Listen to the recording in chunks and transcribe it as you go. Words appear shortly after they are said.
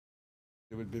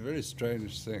It would be a very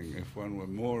strange thing if one were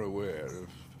more aware of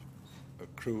a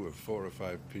crew of 4 or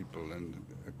 5 people and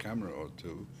a camera or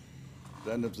two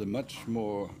than of the much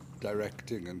more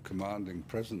directing and commanding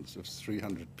presence of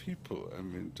 300 people, I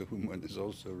mean, to whom one is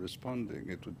also responding.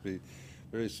 It would be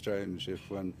very strange if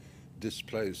one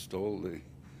displaced all the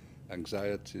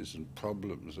anxieties and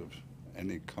problems of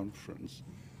any conference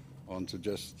onto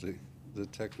just the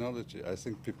technology. I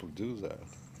think people do that.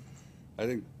 I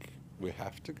think we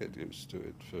have to get used to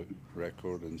it for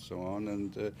record and so on,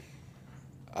 and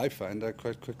I find I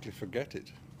quite quickly forget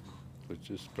it, which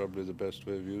is probably the best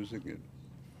way of using it.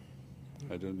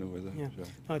 I don't know whether... Yeah.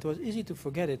 No, it was easy to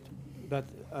forget it, but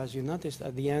as you noticed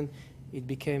at the end, it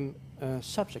became a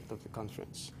subject of the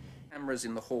conference. Cameras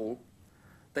in the hall.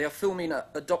 They are filming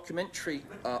a documentary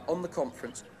on the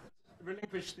conference.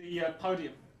 Relinquish the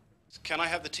podium. Can I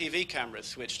have the TV camera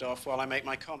switched off while I make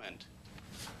my comment?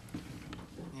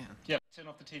 Yeah, turn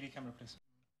off the TV camera, please.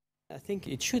 I think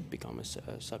it should become a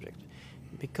subject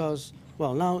because,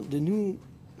 well, now the new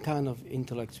kind of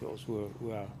intellectuals who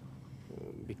are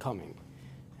becoming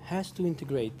has to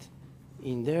integrate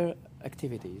in their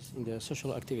activities, in their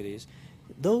social activities,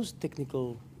 those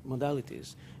technical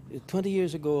modalities. 20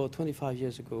 years ago or 25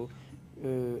 years ago,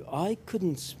 I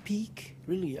couldn't speak,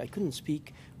 really, I couldn't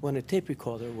speak when a tape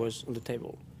recorder was on the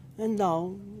table. And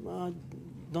now, I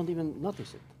don't even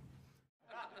notice it.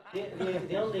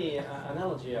 The only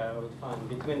analogy I would find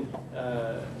between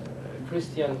the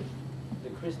Christian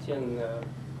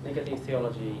negative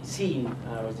theology scene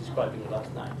I was describing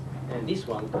last night and this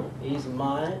one is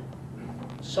my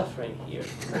suffering here.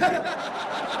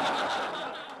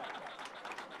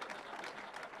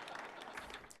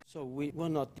 So we were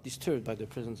not disturbed by the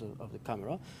presence of the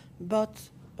camera, but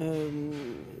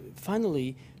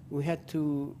finally we had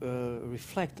to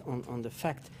reflect on the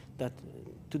fact that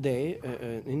today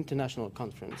an international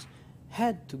conference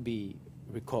had to be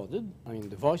recorded. I mean,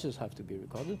 the voices have to be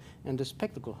recorded, and the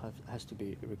spectacle has to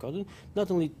be recorded.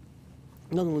 Not only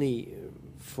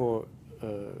for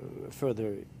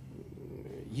further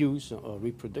use or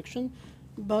reproduction,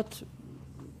 but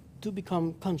to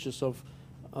become conscious of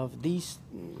these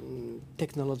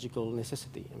technological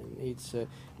necessity. I mean, it's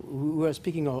we are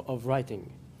speaking of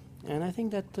writing, and I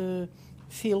think that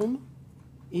film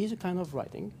is a kind of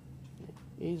writing.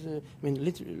 I mean,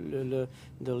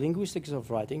 the linguistics of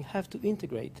writing have to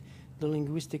integrate the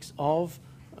linguistics of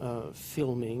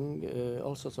filming,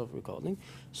 all sorts of recording.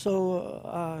 So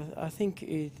I think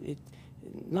it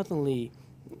not only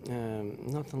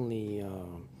not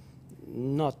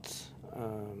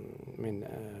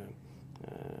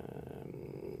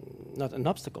an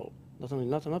obstacle, not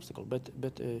an obstacle,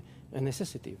 but a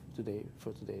necessity today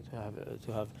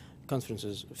to have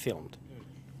conferences filmed.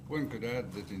 One could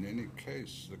add that in any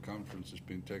case, the conference has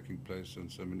been taking place on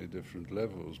so many different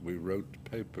levels. We wrote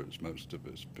papers, most of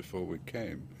us, before we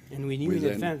came. And we knew in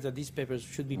advance that these papers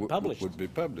should be published. Would be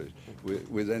published.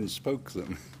 We then spoke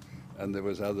them, and there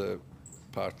was other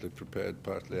partly prepared,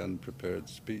 partly unprepared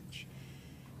speech.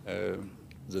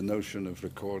 The notion of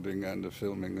recording and of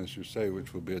filming, as you say,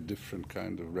 which will be a different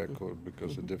kind of record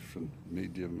because a different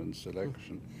medium and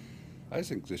selection. I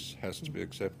think this has to be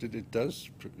accepted. It does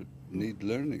need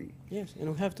learning. Yes, and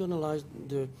we have to analyze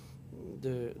the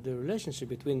relationship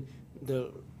between the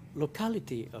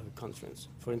locality of a conference.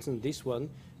 For instance, this one,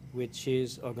 which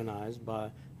is organized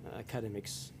by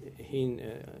academics in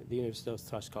the University of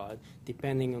Strathclyde,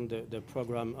 depending on the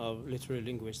program of literary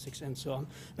linguistics and so on.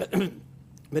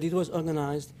 But it was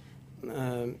organized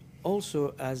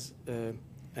also as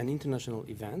an international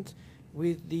event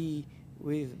with the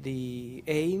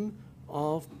aim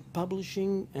of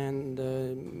publishing and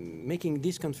making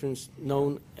this conference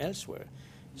known elsewhere.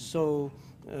 So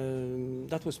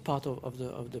that was part of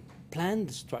the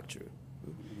planned structure,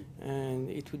 and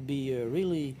it would be a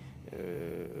really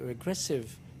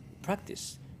regressive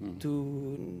practice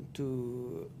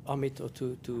to omit or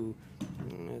to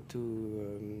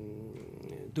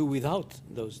do without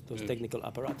those technical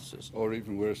apparatuses. Or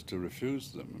even worse, to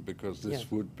refuse them, because this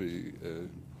would be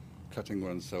cutting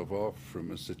oneself off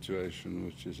from a situation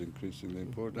which is increasingly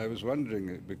important. I was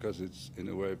wondering, because it's in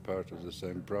a way part of the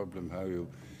same problem, how you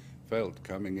felt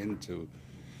coming into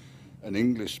an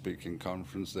English-speaking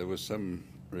conference. There was some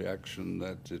reaction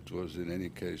that it was in any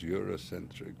case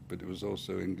Eurocentric, but it was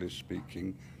also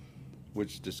English-speaking,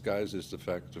 which disguises the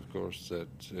fact, of course,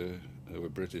 that there were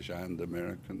British and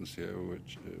Americans here,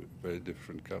 which very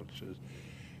different cultures.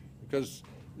 Because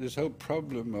this whole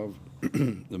problem of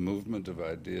the movement of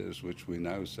ideas, which we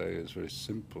now say is very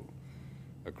simple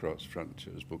across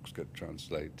frontiers, books get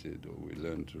translated or we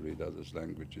learn to read others'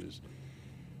 languages,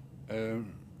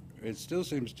 it still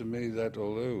seems to me that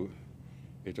although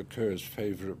it occurs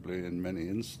favorably in many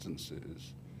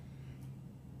instances,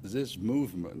 this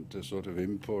movement, a sort of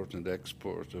import and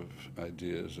export of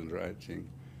ideas and writing,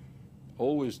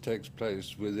 always takes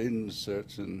place within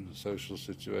certain social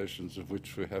situations of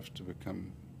which we have to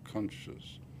become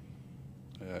conscious.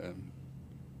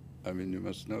 I mean, you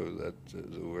must know that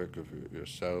the work of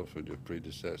yourself and your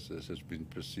predecessors has been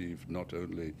perceived not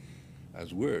only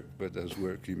as work, but as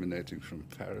work emanating from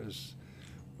Paris,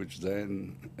 which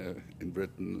then in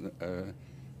Britain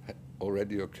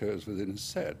already occurs within a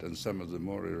set, and some of the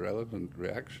more irrelevant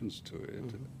reactions to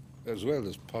it, as well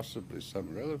as possibly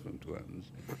some relevant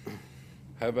ones,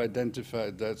 have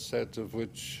identified that set of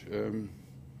which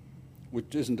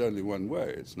isn't only one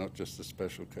way. It's not just the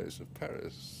special case of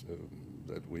Paris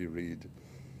that we read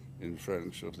in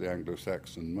French of the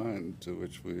Anglo-Saxon mind to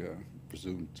which we are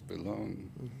presumed to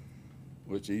belong,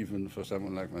 which even for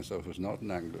someone like myself who's not an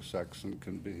Anglo-Saxon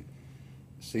can be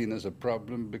seen as a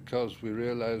problem because we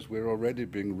realize we're already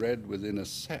being read within a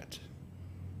set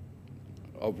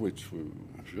of which we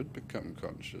should become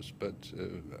conscious, but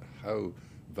how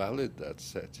valid that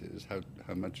set is,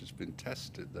 how much it's been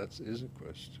tested, that is a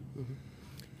question.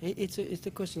 It's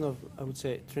a question of, I would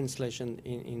say, translation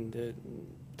in the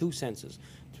two senses.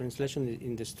 Translation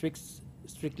in the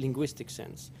strict linguistic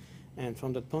sense. And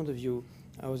from that point of view,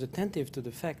 I was attentive to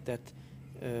the fact that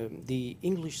the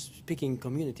English-speaking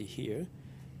community here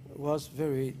was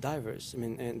very diverse. I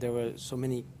mean, and there were so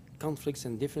many conflicts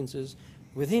and differences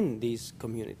within this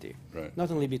community, right. Not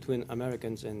only between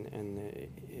Americans and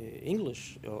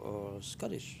English or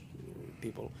Scottish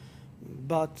people,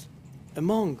 but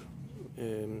among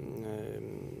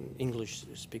English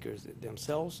speakers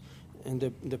themselves, and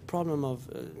the problem of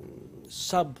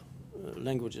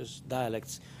sub-languages,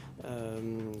 dialects,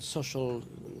 social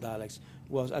dialects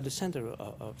was at the center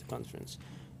of the conference.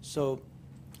 So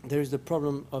there is the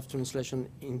problem of translation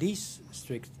in this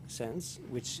strict sense,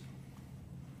 which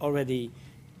already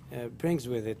brings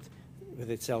with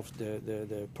itself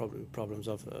the problems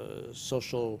of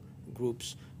social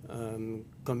groups,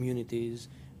 communities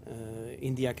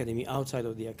in the academy, outside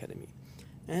of the academy.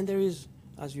 And there is,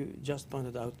 as you just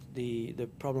pointed out, the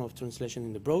problem of translation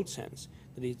in the broad sense,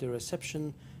 that is the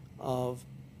reception of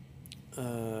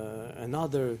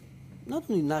another, not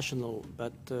only national,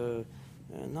 but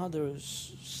another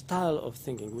style of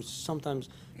thinking, which sometimes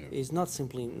is not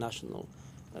simply national.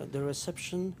 The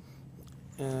reception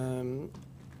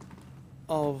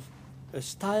of a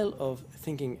style of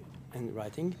thinking and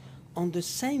writing on the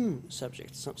same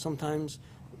subject. Sometimes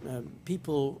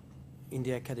people in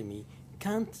the academy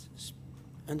can't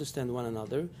understand one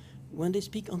another when they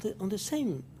speak on the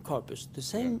same corpus, the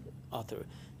same author,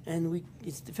 and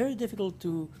it's very difficult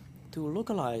to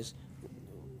localize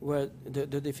where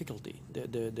the difficulty,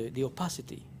 the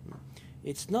opacity.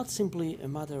 It's not simply a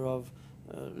matter of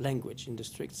language in the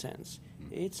strict sense.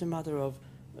 It's a matter of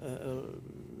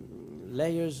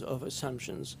layers of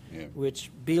assumptions which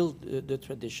build the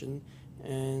tradition,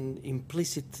 and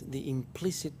the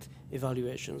implicit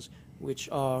evaluations which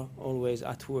are always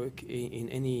at work in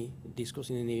any discourse,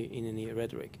 in any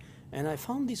rhetoric. And I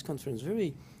found this conference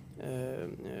very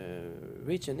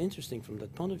rich and interesting from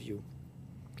that point of view,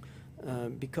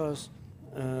 because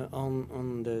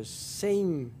on the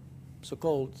same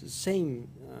so-called same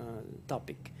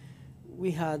topic, we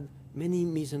had many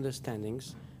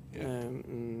misunderstandings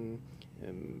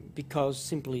because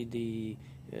simply the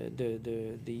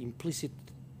implicit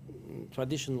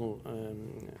traditional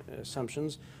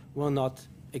assumptions were not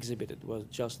exhibited, was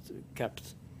just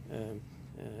kept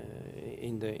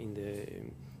in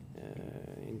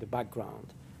the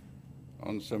background.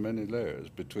 On so many layers,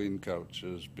 between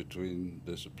cultures, between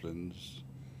disciplines,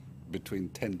 between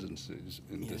tendencies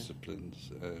in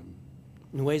disciplines.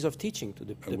 In ways of teaching,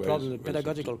 the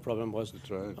pedagogical problem was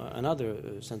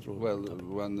another central topic.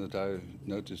 One that I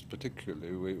noticed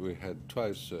particularly, we had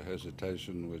twice a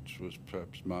hesitation which was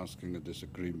perhaps masking a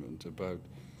disagreement about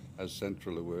as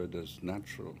central a word as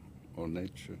natural or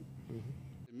nature.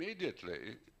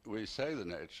 Immediately we say the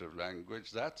nature of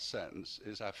language, that sense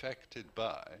is affected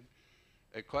by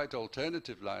a quite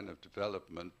alternative line of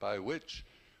development by which,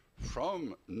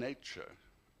 from nature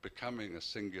becoming a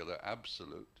singular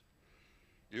absolute,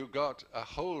 you got a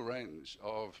whole range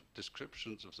of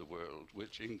descriptions of the world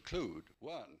which include,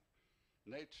 one,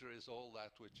 nature is all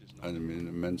that which is not... I mean,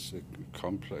 immensely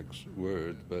complex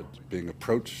word, but being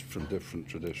approached from different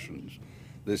traditions.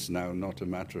 This now not a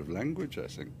matter of language, I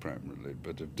think, primarily,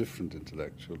 but of different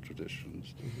intellectual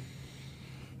traditions,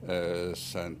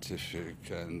 scientific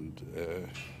and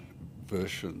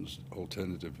versions,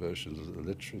 alternative versions of the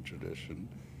literary tradition,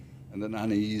 and an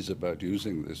unease about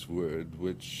using this word,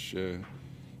 which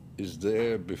is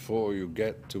there before you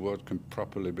get to what can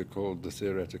properly be called the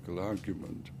theoretical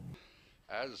argument.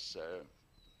 As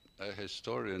a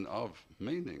historian of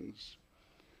meanings,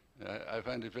 I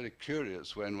find it very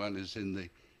curious when one is in the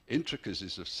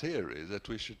intricacies of theory that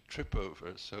we should trip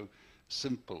over so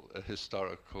simple a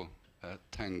historical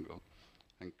tangle.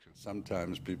 Thank you.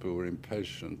 Sometimes people were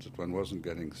impatient that one wasn't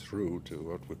getting through to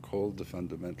what were called the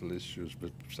fundamental issues,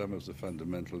 but some of the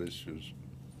fundamental issues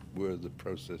were the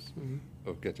process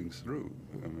of getting through.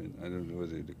 I mean, I don't know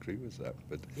whether you'd agree with that,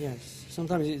 but yes,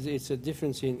 sometimes it's a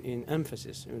difference in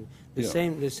emphasis. I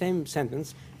mean, the same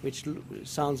sentence, which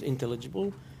sounds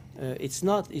intelligible, is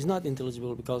not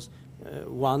intelligible because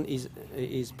one is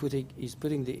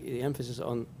putting the emphasis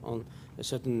on a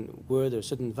certain word or a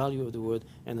certain value of the word,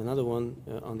 and another one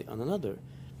on another.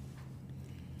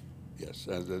 yes,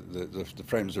 the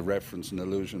frames of reference and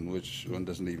allusion which one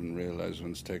doesn't even realize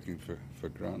one's taking for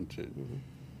granted.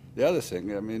 The other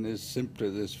thing, I mean, is simply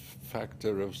this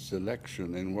factor of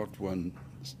selection in what one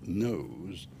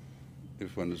knows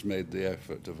if one has made the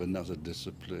effort of another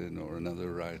discipline or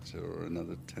another writer or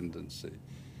another tendency.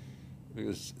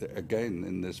 Because, again,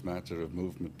 in this matter of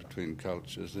movement between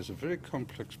cultures, there's a very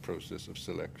complex process of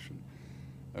selection.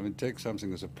 I mean, take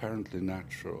something as apparently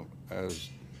natural as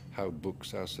how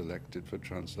books are selected for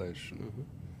translation.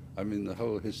 I mean, the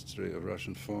whole history of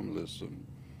Russian formalism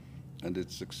and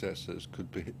its successors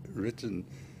could be written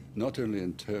not only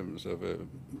in terms of a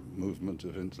movement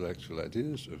of intellectual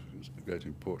ideas of great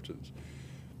importance,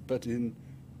 but in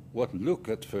what look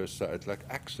at first sight like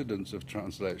accidents of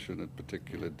translation at a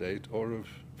particular date or of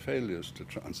failures to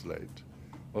translate,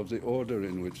 of the order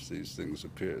in which these things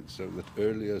appeared, so that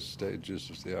earlier stages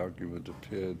of the argument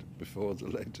appeared before the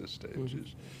later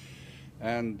stages.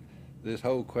 And this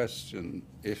whole question,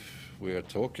 if we are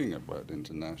talking about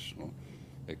international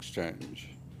exchange,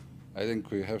 I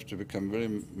think we have to become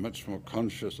very much more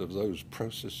conscious of those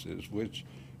processes which,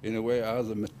 in a way, are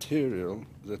the material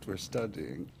that we're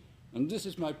studying. And this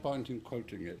is my point in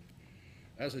quoting it.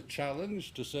 As a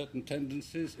challenge to certain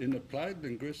tendencies in applied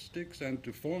linguistics and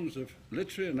to forms of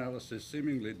literary analysis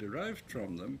seemingly derived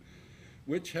from them,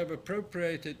 which have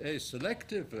appropriated a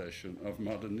selective version of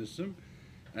modernism,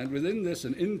 and within this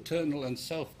an internal and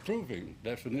self-proving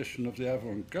definition of the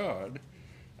avant-garde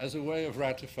as a way of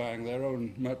ratifying their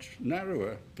own much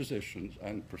narrower positions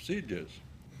and procedures.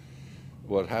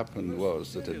 What happened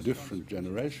was that a different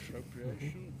generation,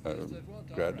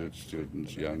 graduate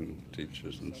students, young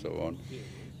teachers and so on,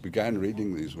 began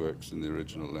reading these works in the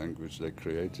original language. They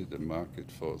created a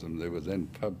market for them. They were then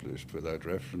published without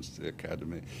reference to the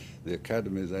Academy. The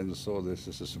Academy then saw this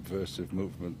as a subversive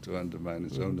movement to undermine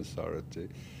its own authority.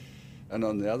 And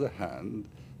on the other hand,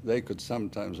 they could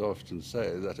sometimes often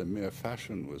say that a mere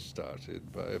fashion was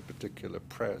started by a particular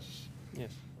press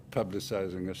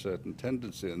publicizing a certain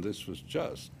tendency, and this was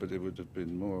just, but it would have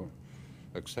been more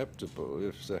acceptable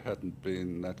if there hadn't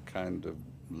been that kind of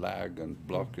lag and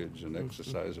blockage and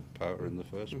exercise of power in the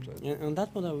first place. And on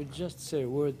that one, I would just say a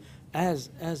word as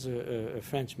a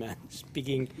Frenchman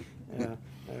speaking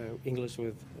English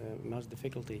with much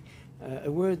difficulty,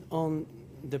 a word on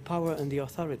the power and the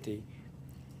authority,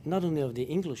 not only of the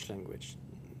English language,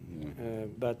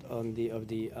 but on of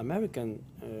the American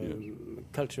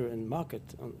culture and market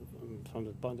from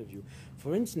that point of view.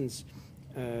 For instance,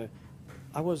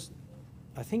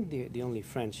 I think the only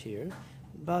French here,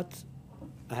 but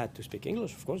I had to speak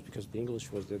English, of course, because the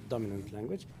English was the dominant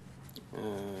language.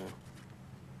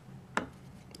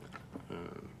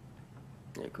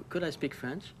 Could I speak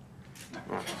French?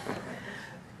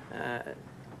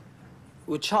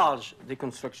 We charge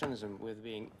deconstructionism with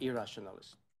being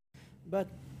irrationalist. But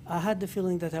I had the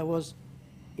feeling that I was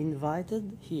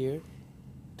invited here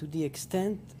to the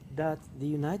extent that the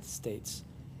United States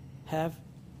have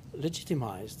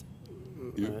legitimized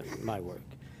my work.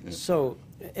 So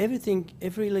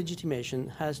every legitimation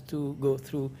has to go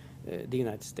through the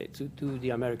United States, to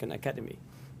the American Academy.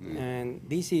 And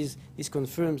this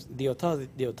confirms the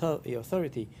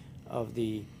authority of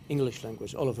the English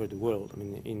language all over the world, I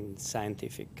mean, in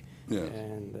scientific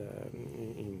and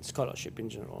in scholarship in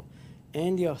general,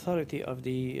 and the authority of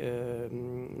the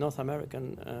North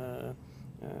American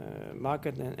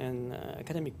market and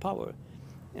academic power.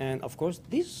 And of course,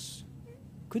 this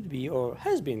could be, or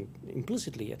has been,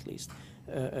 implicitly at least,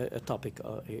 a topic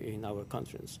in our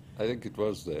conference. I think it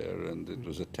was there, and it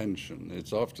was a tension.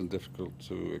 It's often difficult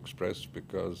to express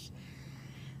because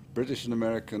British and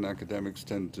American academics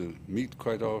tend to meet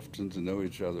quite often, to know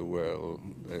each other well,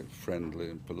 they're friendly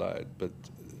and polite, but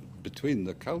between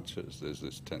the cultures there's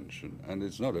this tension, and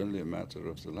it's not only a matter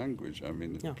of the language. I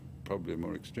mean, probably a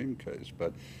more extreme case,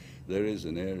 but there is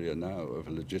an area now of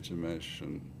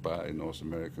legitimation by North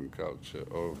American culture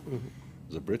of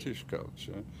the British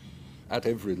culture at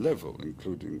every level,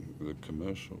 including the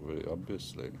commercial, very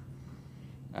obviously.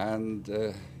 And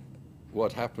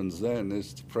what happens then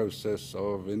is the process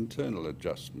of internal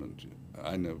adjustment.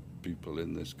 I know people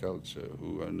in this culture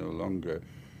who are no longer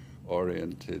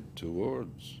oriented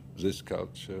towards this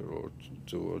culture or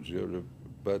towards Europe,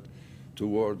 but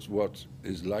towards what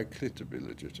is likely to be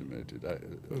legitimated.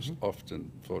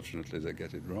 Often, fortunately, they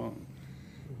get it wrong,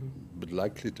 but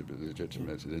likely to be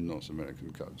legitimated in North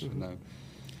American culture. Now,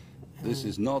 this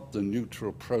is not the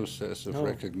neutral process of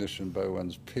recognition by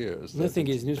one's peers. Nothing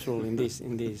is neutral in this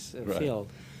Right. field.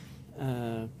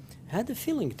 Had a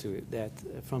feeling to it that,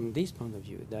 from this point of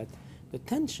view, that the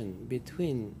tension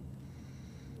between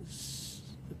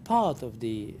a part of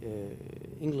the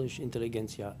English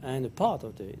intelligentsia and a part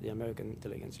of the American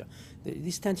intelligentsia,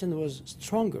 this tension was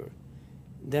stronger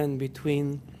than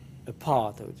between a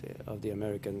part of the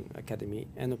American Academy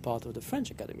and a part of the French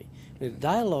Academy. The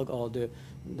dialogue or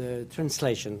the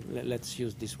translation, let's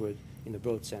use this word in a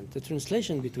broad sense, the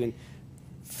translation between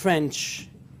French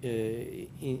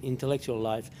intellectual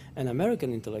life and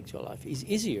American intellectual life is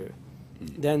easier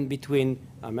than between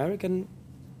American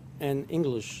and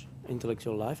English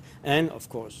intellectual life, and of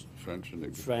course French and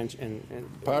English. French and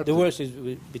Partly- the worst is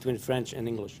between French and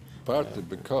English. Partly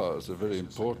because a very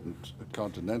important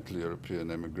continental European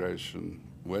emigration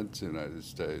went to the United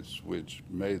States, which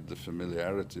made the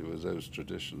familiarity with those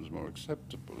traditions more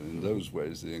acceptable. In those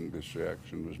ways, the English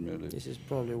reaction was merely This is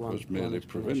probably one merely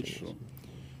explanation,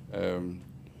 provincial.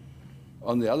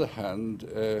 On the other hand,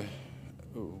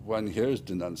 one hears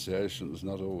denunciations,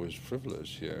 not always frivolous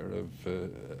here, of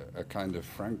a kind of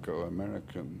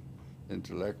Franco-American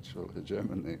intellectual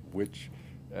hegemony, which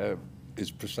is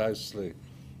precisely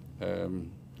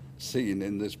seen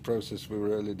in this process we were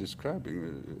earlier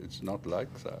describing. It's not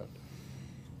like that.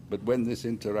 But when this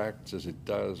interacts, as it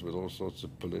does, with all sorts of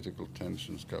political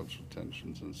tensions, cultural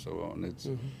tensions, and so on, it's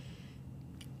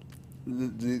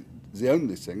the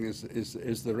only thing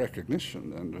is the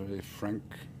recognition and a very frank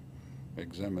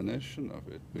examination of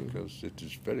it, because it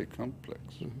is very complex.